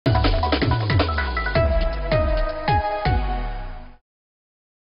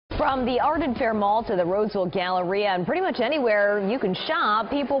From the Arden Fair Mall to the Roseville Galleria and pretty much anywhere you can shop,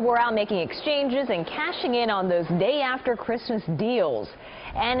 people were out making exchanges and cashing in on those day after Christmas deals.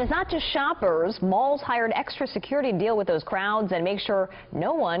 And it's not just shoppers. Malls hired extra security to deal with those crowds and make sure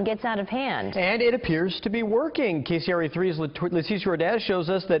no one gets out of hand. And it appears to be working. KCRA 3's Leticia Ordaz shows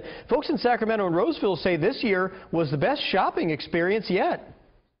us that folks in Sacramento and Roseville say this year was the best shopping experience yet.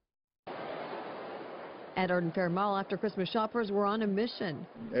 At Arden Fair Mall, after Christmas shoppers were on a mission.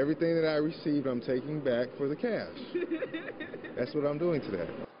 Everything that I received, I'm taking back for the cash. That's what I'm doing today.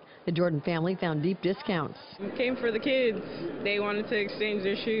 The Jordan family found deep discounts. We came for the kids. They wanted to exchange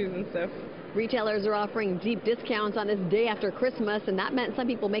their shoes and stuff. Retailers are offering deep discounts on this day after Christmas, and that meant some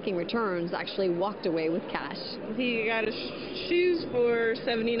people making returns actually walked away with cash. He got his shoes for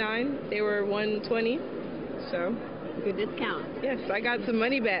 $79. They were $120. So good discount. Yes, I got some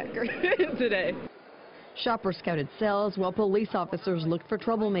money back today. Shoppers scouted sales while police officers looked for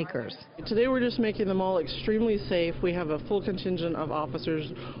troublemakers. Today we're just making the mall extremely safe. We have a full contingent of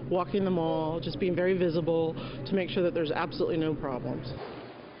officers walking the mall, just being very visible to make sure that there's absolutely no problems.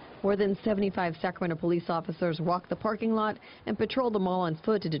 More than 75 Sacramento police officers walk the parking lot and patrol the mall on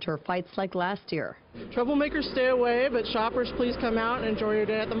foot to deter fights like last year. Troublemakers stay away, but shoppers please come out and enjoy your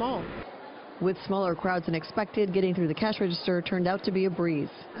day at the mall. With smaller crowds than expected, getting through the cash register turned out to be a breeze.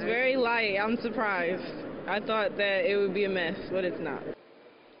 It's very light. I'm surprised. I thought that it would be a mess, but it's not.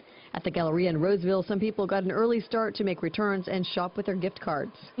 At the Galleria in Roseville, some people got an early start to make returns and shop with their gift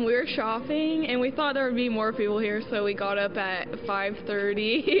cards. We were shopping and we thought there would be more people here, so we got up at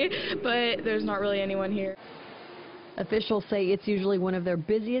 5:30, but there's not really anyone here. Officials say it's usually one of their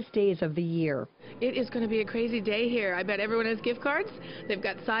busiest days of the year. It is going to be a crazy day here. I bet everyone has gift cards. They've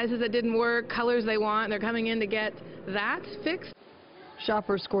got sizes that didn't work, colors they want, and they're coming in to get that fixed.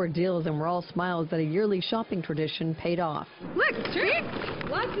 Shoppers scored deals and were all smiles that a yearly shopping tradition paid off. Look, treats!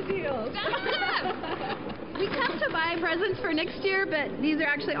 Lots of deals. We come to buy presents for next year, but these are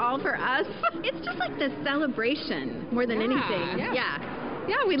actually all for us. It's just like the celebration more than anything.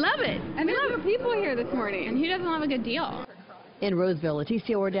 Yeah, we love it. And we love the people here this morning. And who doesn't love a good deal? In Roseville,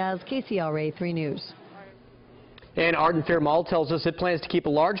 Leticia Ordaz, KCRA 3 News. And Arden Fair Mall tells us it plans to keep a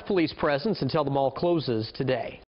large police presence until the mall closes today.